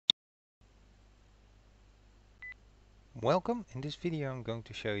Welcome. In this video I'm going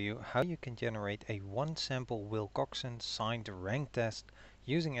to show you how you can generate a one sample Wilcoxon signed rank test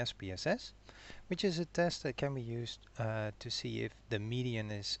using SPSS, which is a test that can be used to see if the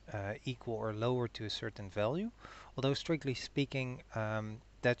median is equal or lower to a certain value. Although strictly speaking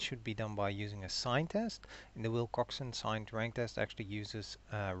that should be done by using a sign test. And the Wilcoxon signed rank test actually uses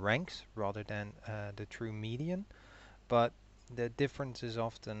ranks rather than the true median, but the difference is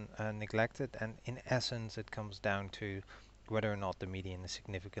often neglected, and in essence it comes down to whether or not the median is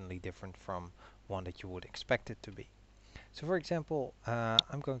significantly different from one that you would expect it to be. So for example,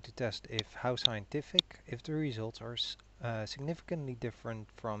 I'm going to test how scientific, if the results are significantly different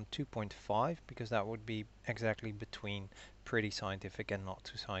from 2.5, because that would be exactly between pretty scientific and not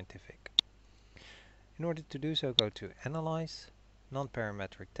too scientific. In order to do so, go to Analyze,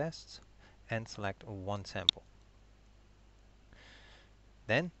 Non-Parametric Tests, and select one sample.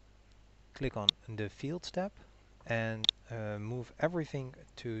 Then click on the Fields tab and move everything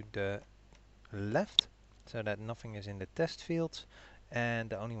to the left so that nothing is in the test fields, and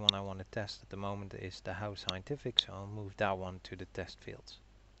the only one I want to test at the moment is the how scientific, so I'll move that one to the test fields.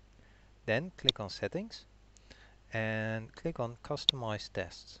 Then click on Settings and click on Customize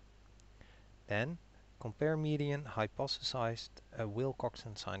Tests. Then compare median hypothesized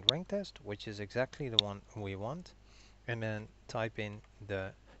Wilcoxon signed rank test, which is exactly the one we want, and then type in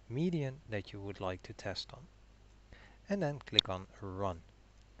the median that you would like to test on, and then click on Run.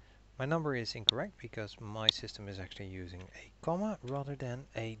 My number is incorrect because my system is actually using a comma rather than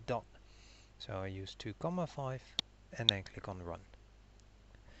a dot, so I use 2,5 and then click on Run.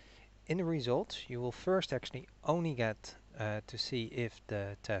 In the results you will first actually only get to see if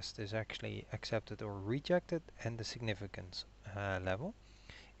the test is actually accepted or rejected and the significance level.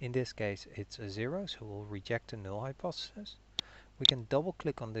 In this case it's a 0, so we'll reject the null hypothesis. We can double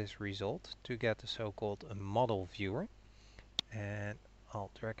click on this result to get the so-called model viewer, and I'll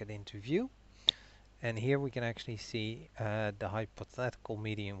drag it into view, and here we can actually see the hypothetical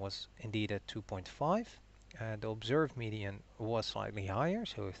median was indeed at 2.5. The observed median was slightly higher,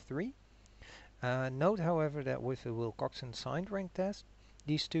 so 3. Note however that with the Wilcoxon signed rank test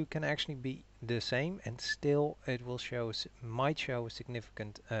these two can actually be the same, and still it will might show a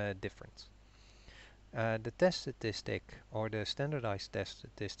significant difference. The test statistic, or the standardized test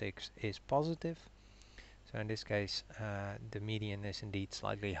statistics, is positive. So in this case the median is indeed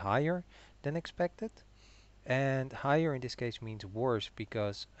slightly higher than expected, and higher in this case means worse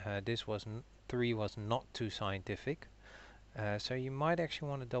because this was 3 was not too scientific. So you might actually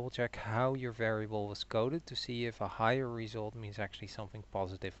want to double check how your variable was coded to see if a higher result means actually something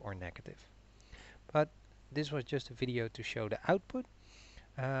positive or negative. But this was just a video to show the output.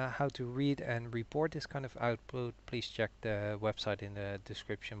 How to read and report this kind of output, please check the website in the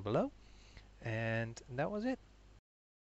description below. And that was it.